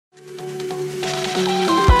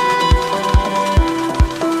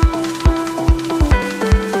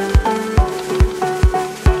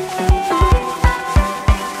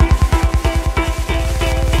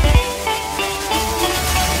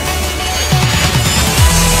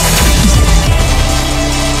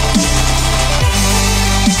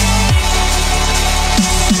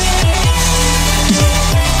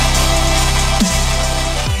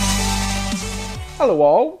Hello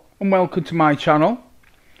all and welcome to my channel.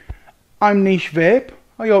 I'm Niche Vape.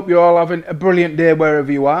 I hope you're all having a brilliant day wherever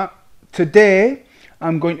you are. Today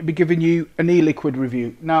I'm going to be giving you an e-liquid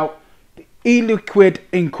review. Now the e-liquid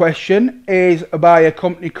in question is by a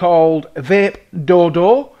company called Vape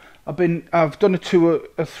Dodo. I've done 2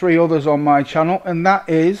 or 3 others on my channel, and that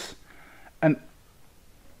is an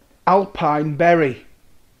Alpine Berry.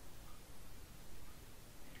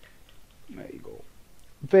 There you go.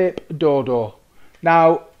 Vape Dodo.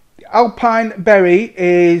 Now, Alpine Berry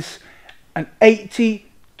is an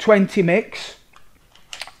 80-20 mix,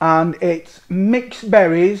 and it's mixed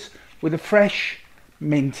berries with a fresh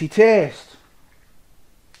minty taste.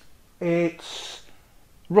 It's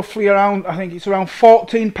roughly around, I think it's around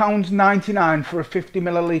 £14.99 for a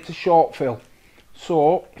 50ml short fill.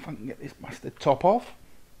 So, if I can get this bastard top off.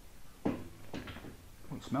 Oh,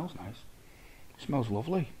 it smells nice. It smells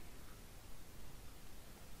lovely.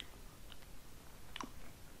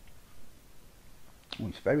 Oh,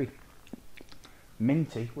 it's very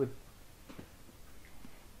minty with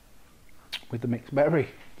the mixed berry,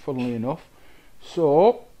 funnily enough.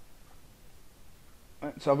 So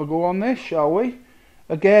let's have a go on this, shall we?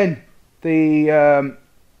 Again, the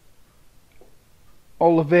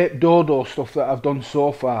all the Vape Dodo stuff that I've done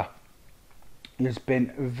so far has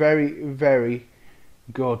been very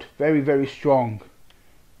good, very strong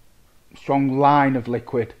line of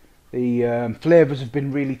liquid. The flavours have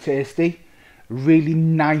been really tasty. Really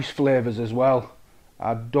nice flavours as well.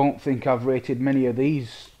 I don't think I've rated many of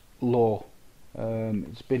these low.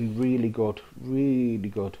 It's been really good,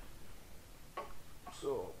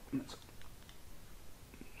 So let's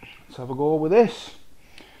have a go with this.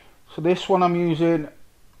 So this one I'm using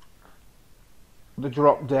the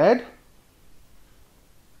Drop Dead.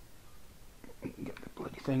 Get the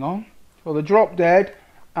bloody thing on. So the Drop Dead,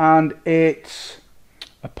 and it's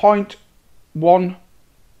a 0.10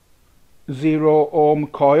 ohm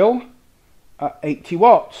coil at 80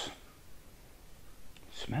 watts.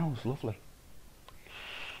 Smells lovely.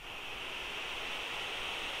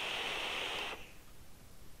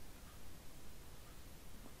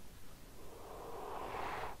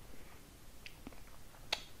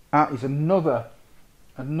 That is another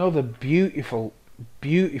beautiful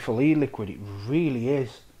e-liquid. It really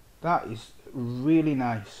is. That is really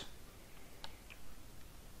nice.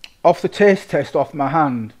 Off the taste test off my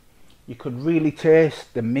hand, you could really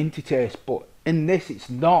taste the minty taste, but in this it's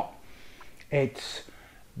not. It's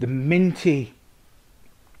the minty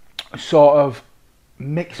sort of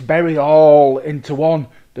mixed berry all into one.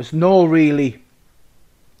 There's no really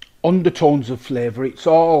undertones of flavour. It's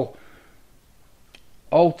all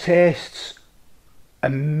tastes a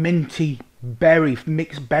minty berry,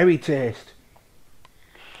 mixed berry taste.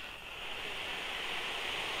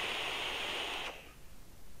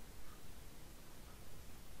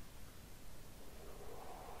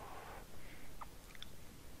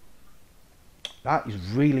 That is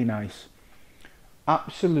really nice.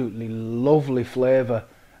 Absolutely lovely flavour.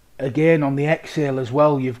 Again, on the exhale as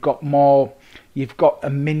well, you've got a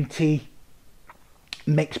minty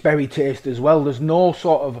mixed berry taste as well. There's no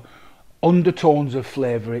sort of undertones of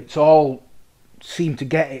flavour. It's all seem to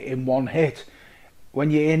get it in one hit. When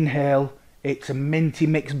you inhale, it's a minty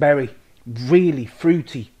mixed berry. Really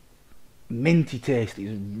fruity, minty taste.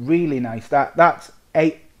 It's really nice. That's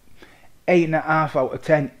 8.5 out of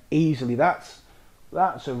 10 easily. That's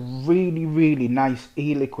a really nice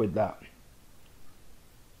e-liquid. That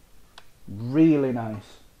really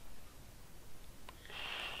nice.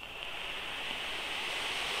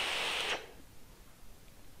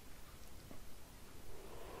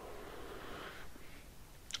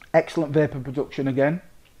 Excellent vapour production again.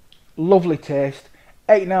 Lovely taste.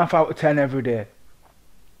 8.5 out of 10 every day.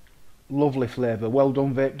 Lovely flavour. Well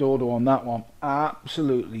done Vape Dodo on that one.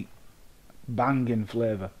 Absolutely banging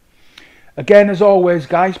flavour. Again, as always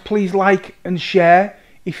guys, please like and share.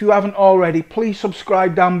 If you haven't already, please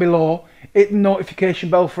subscribe down below. Hit the notification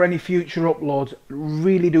bell for any future uploads.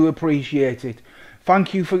 Really do appreciate it.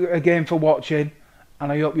 Thank you again for watching, and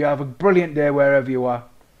I hope you have a brilliant day wherever you are.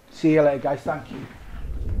 See you later guys. Thank you.